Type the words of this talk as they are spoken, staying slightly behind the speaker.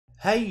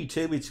Hey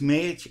YouTube, it's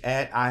Mitch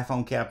at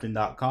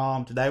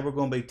iPhoneCaptain.com. Today we're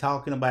going to be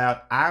talking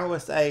about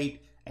iOS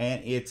 8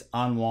 and its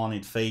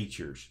unwanted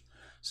features.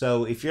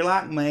 So if you're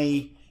like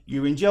me,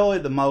 you enjoy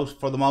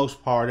for the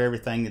most part,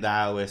 everything that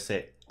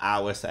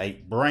iOS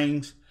 8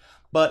 brings,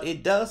 but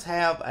it does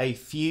have a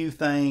few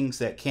things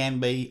that can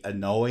be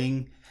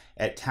annoying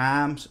at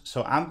times.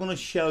 So I'm going to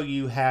show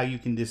you how you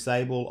can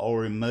disable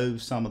or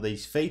remove some of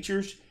these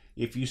features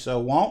if you so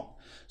want.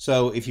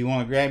 So if you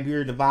want to grab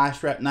your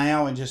device right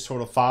now and just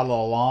sort of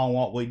follow along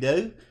what we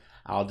do,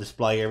 I'll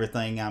display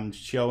everything I'm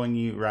showing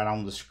you right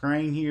on the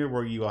screen here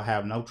where you will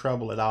have no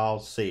trouble at all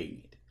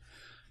seeing it.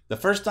 The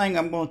first thing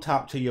I'm going to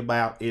talk to you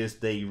about is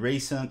the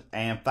recent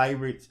and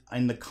favorites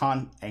in the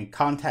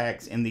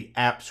contacts in the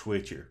app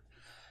switcher.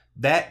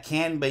 That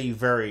can be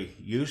very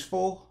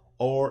useful,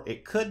 or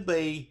it could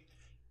be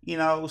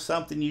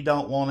something you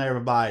don't want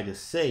everybody to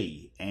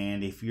see.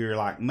 And if you're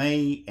like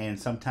me and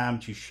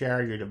sometimes you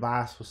share your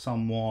device with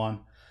someone,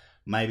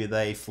 maybe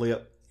they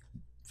flip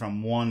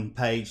from one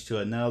page to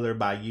another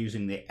by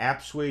using the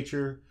app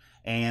switcher,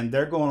 and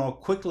they're going to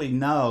quickly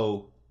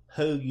know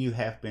who you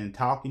have been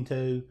talking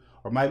to.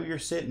 Or maybe you're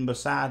sitting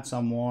beside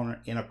someone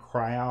in a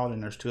crowd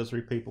and there's 2 or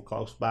 3 people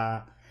close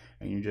by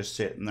and you're just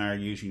sitting there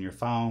using your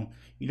phone.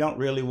 You don't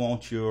really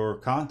want your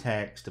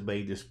contacts to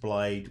be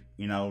displayed,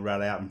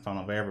 right out in front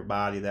of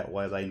everybody. That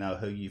way they know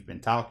who you've been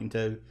talking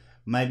to.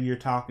 Maybe you're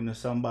talking to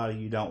somebody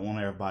you don't want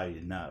everybody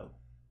to know.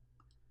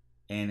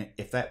 And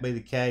if that be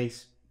the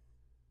case,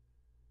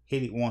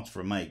 hit it once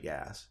for me,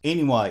 guys.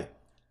 Anyway,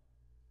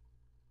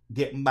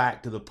 getting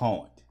back to the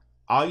point.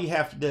 All you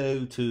have to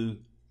do to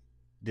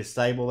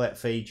disable that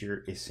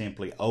feature is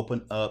simply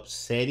open up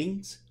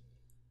Settings.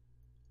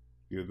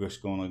 You're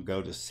just going to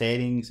go to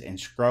Settings and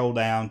scroll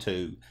down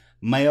to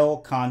Mail,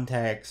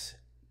 Contacts,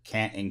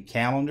 and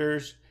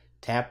Calendars.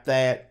 Tap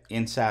that.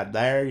 Inside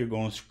there, you're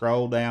going to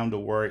scroll down to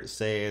where it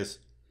says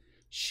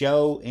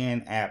Show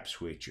in App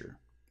Switcher.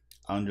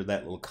 Under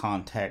that little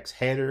Contacts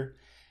header,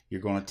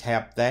 you're going to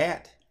tap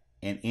that.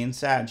 And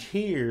inside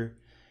here,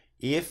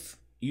 if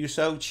you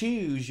so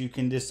choose, you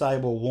can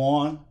disable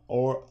one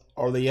or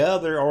the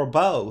other or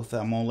both.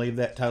 I'm going to leave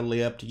that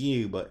totally up to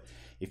you. But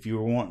if you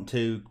were wanting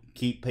to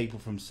keep people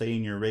from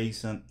seeing your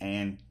recent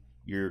and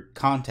your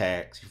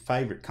contacts, your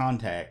favorite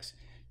contacts,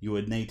 you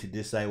would need to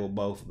disable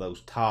both of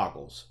those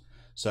toggles.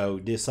 So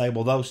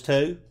disable those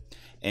two,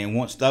 and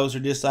once those are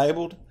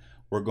disabled,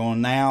 we're going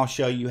to now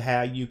show you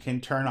how you can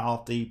turn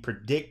off the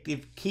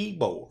predictive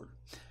keyboard.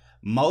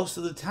 Most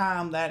of the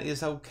time that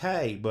is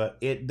okay, but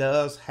it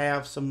does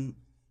have some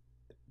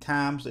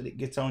times that it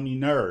gets on your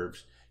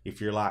nerves if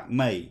you're like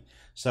me.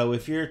 So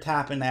if you're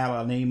typing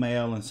out an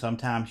email and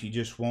sometimes you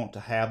just want to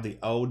have the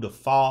old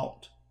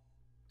default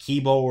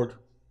keyboard,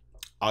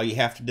 all you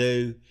have to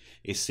do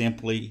is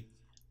simply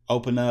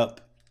open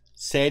up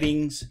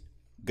Settings,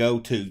 go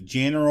to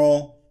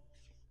General,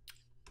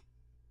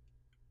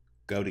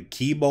 go to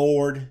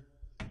Keyboard,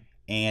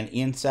 and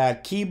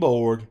inside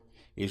Keyboard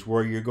is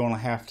where you're going to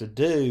have to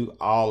do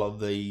all of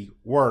the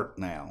work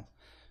now.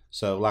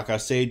 So like I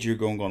said, you're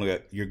going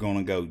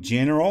to go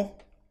General,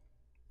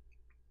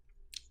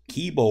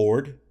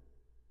 Keyboard,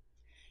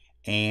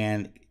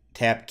 and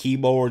tap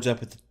Keyboards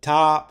up at the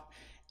top,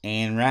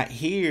 and right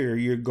here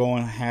you're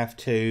going to have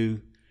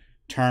to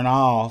turn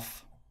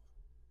off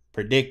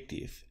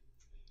predictive.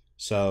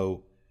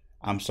 So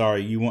I'm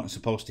sorry, you weren't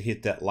supposed to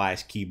hit that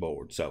last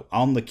keyboard. So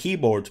on the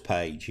keyboards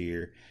page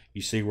here,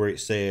 you see where it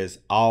says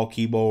all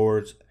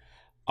keyboards,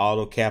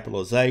 auto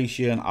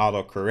capitalization,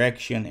 auto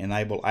correction,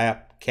 enable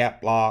app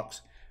cap locks,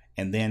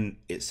 and then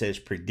it says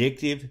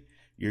predictive.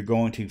 You're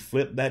going to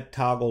flip that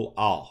toggle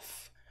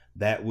off.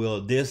 That will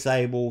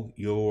disable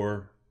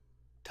your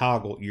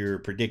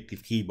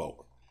predictive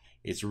keyboard.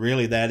 It's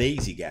really that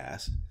easy,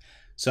 guys.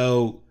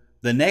 So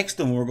the next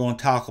one we're going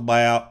to talk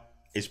about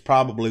is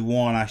probably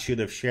one I should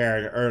have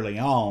shared early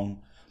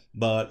on,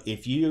 but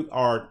if you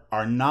are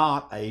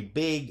not a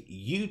big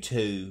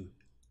U2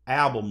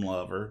 album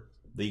lover,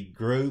 the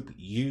group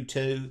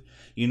U2,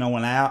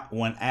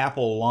 when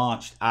Apple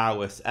launched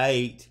iOS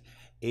 8,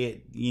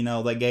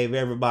 they gave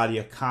everybody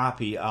a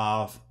copy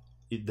of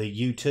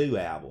the U2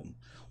 album.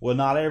 Well,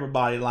 not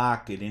everybody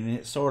liked it, and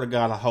it sort of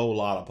got a whole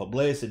lot of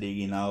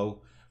publicity,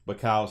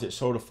 because it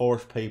sort of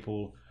forced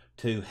people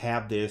to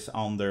have this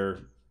on their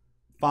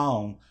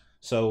phone.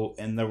 So,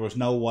 and there was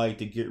no way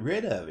to get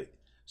rid of it.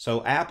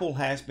 So Apple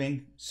has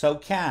been so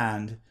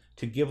kind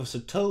to give us a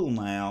tool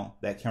now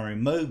that can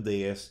remove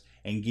this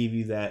and give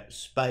you that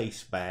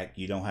space back.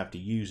 You don't have to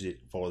use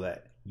it for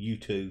that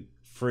YouTube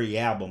free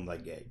album they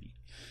gave you.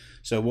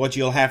 So what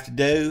you'll have to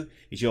do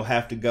is you'll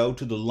have to go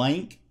to the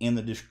link in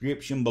the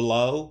description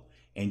below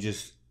and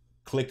just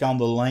click on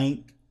the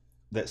link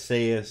that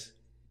says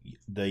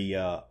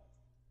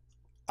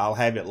I'll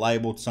have it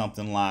labeled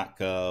something like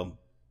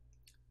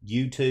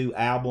YouTube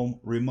album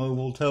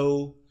removal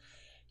tool.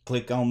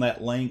 Click on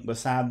that link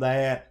beside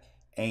that,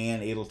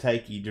 and it'll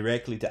take you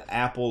directly to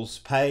Apple's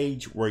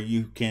page where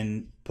you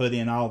can put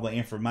in all the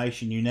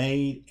information you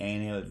need,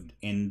 and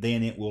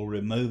then it will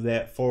remove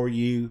that for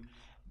you,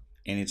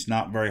 and it's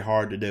not very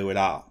hard to do at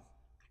all.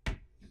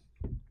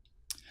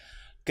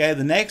 Okay,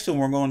 the next one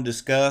we're going to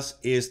discuss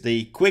is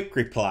the quick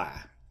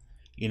reply.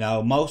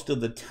 Most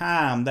of the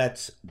time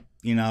that's,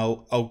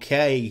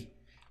 okay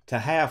to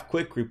have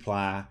quick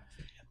reply,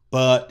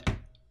 but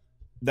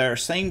there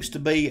seems to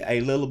be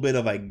a little bit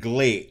of a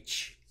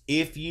glitch.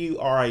 If you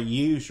are a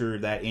user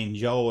that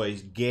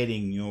enjoys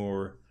getting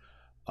your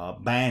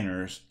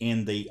banners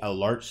in the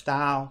alert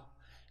style,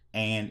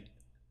 and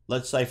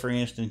let's say for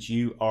instance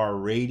you are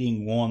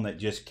reading one that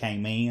just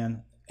came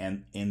in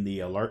and in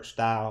the alert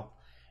style,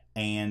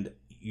 and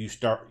you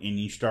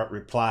start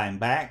replying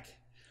back,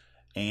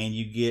 and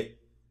you get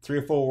 3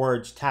 or 4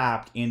 words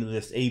typed into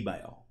this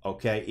email.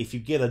 Okay, if you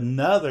get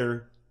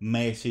another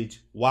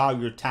message while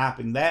you're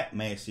typing that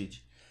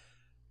message,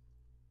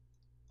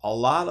 a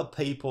lot of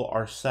people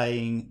are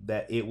saying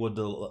that it will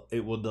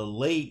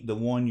delete the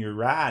one you're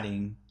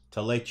writing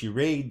to let you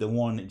read the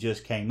one that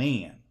just came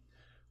in.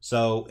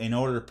 So in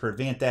order to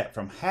prevent that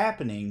from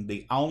happening,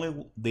 the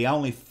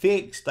only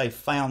fix they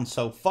found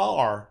so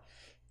far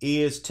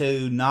is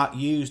to not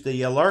use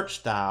the alert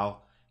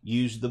style,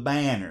 use the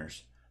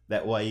banners.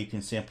 That way you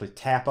can simply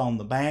tap on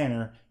the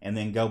banner and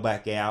then go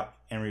back out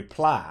and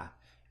reply.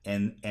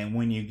 And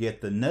when you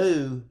get the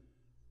new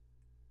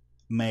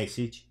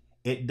message,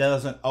 it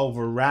doesn't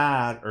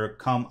override or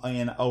come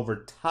in over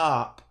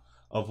top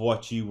of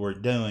what you were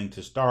doing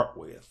to start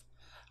with.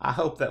 I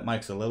hope that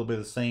makes a little bit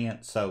of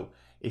sense. So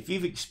if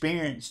you've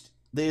experienced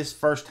this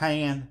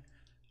firsthand,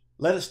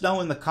 let us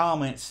know in the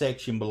comments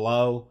section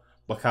below,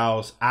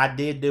 because I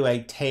did do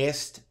a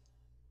test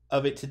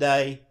of it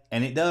today,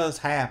 and it does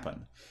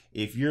happen.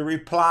 If you're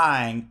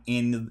replying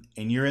and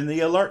you're in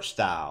the alert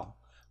style,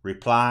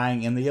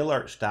 replying in the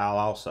alert style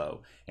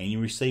also, and you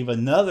receive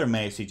another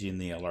message in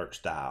the alert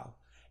style,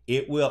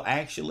 it will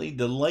actually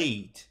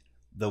delete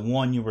the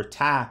one you were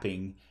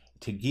typing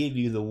to give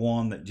you the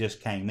one that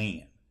just came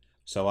in.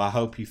 So I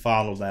hope you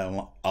follow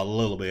that a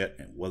little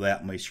bit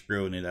without me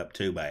screwing it up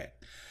too bad.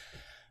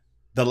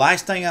 The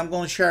last thing I'm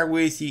going to share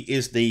with you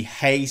is the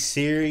Hey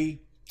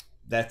Siri.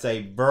 That's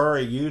a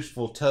very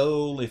useful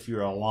tool if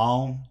you're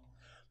alone.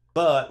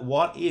 But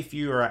what if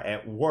you're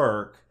at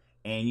work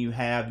and you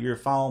have your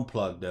phone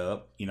plugged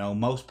up?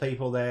 Most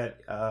people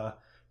that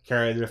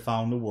carry their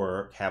phone to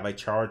work have a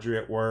charger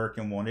at work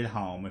and one at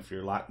home, if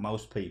you're like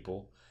most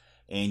people.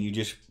 And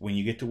when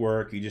you get to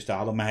work, it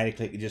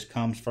just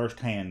comes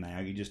firsthand now.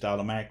 You just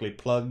automatically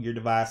plug your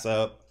device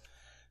up,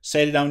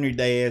 set it on your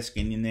desk,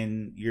 and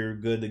then you're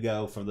good to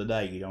go for the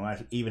day. You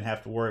don't even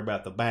have to worry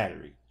about the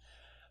battery.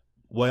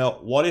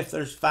 Well, what if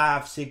there's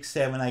 5, 6,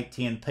 7, 8,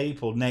 10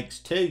 people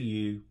next to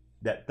you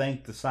that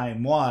think the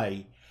same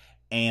way,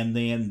 and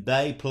then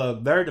they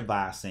plug their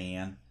device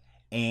in,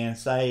 and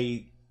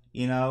say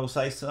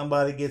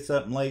somebody gets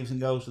up and leaves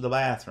and goes to the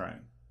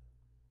bathroom?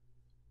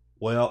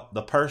 Well,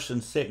 the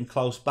person sitting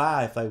close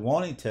by, if they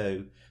wanted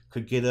to,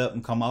 could get up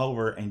and come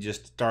over and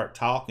just start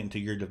talking to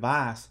your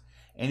device,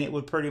 and it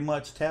would pretty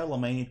much tell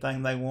them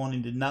anything they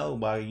wanted to know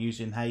by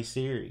using Hey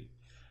Siri.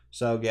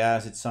 So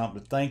guys, it's something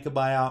to think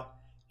about,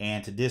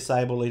 and to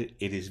disable it,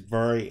 it is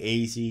very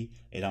easy.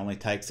 It only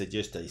takes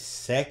just a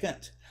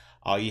second.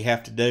 All you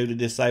have to do to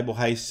disable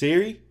Hey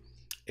Siri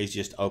is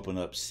just open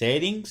up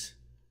Settings,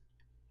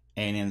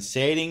 and in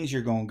Settings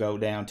you're going to go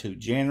down to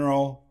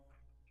General,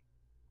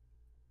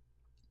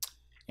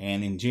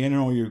 and in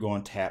General you're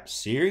going to tap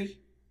Siri,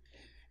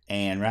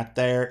 and right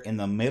there in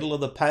the middle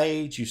of the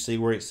page you see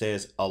where it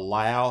says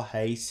Allow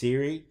Hey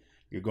Siri.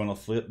 You're going to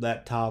flip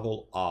that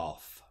toggle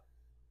off.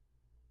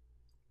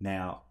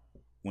 Now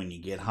when you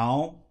get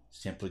home,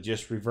 simply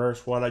just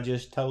reverse what I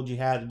just told you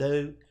how to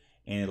do,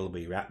 and it'll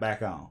be right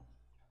back on.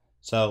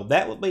 So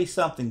that would be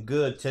something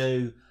good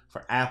too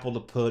for Apple to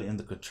put in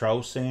the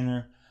control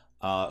center.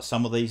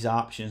 Some of these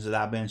options that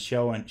I've been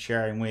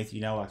sharing with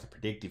you, like the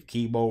predictive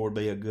keyboard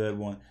would be a good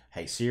one.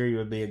 Hey Siri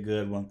would be a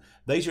good one.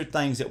 These are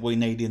things that we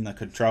need in the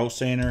control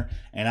center,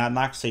 and I'd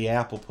like to see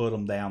Apple put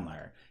them down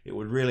there. It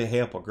would really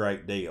help a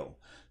great deal.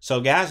 So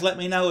guys, let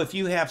me know if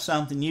you have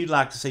something you'd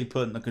like to see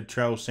put in the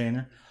control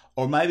center,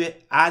 or maybe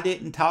I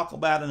didn't talk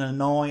about an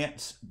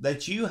annoyance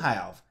that you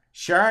have.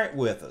 Share it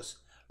with us.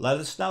 Let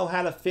us know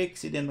how to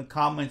fix it in the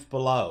comments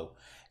below.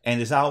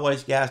 And as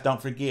always, guys,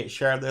 don't forget,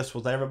 share this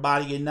with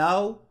everybody you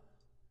know,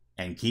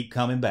 and keep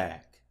coming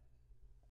back.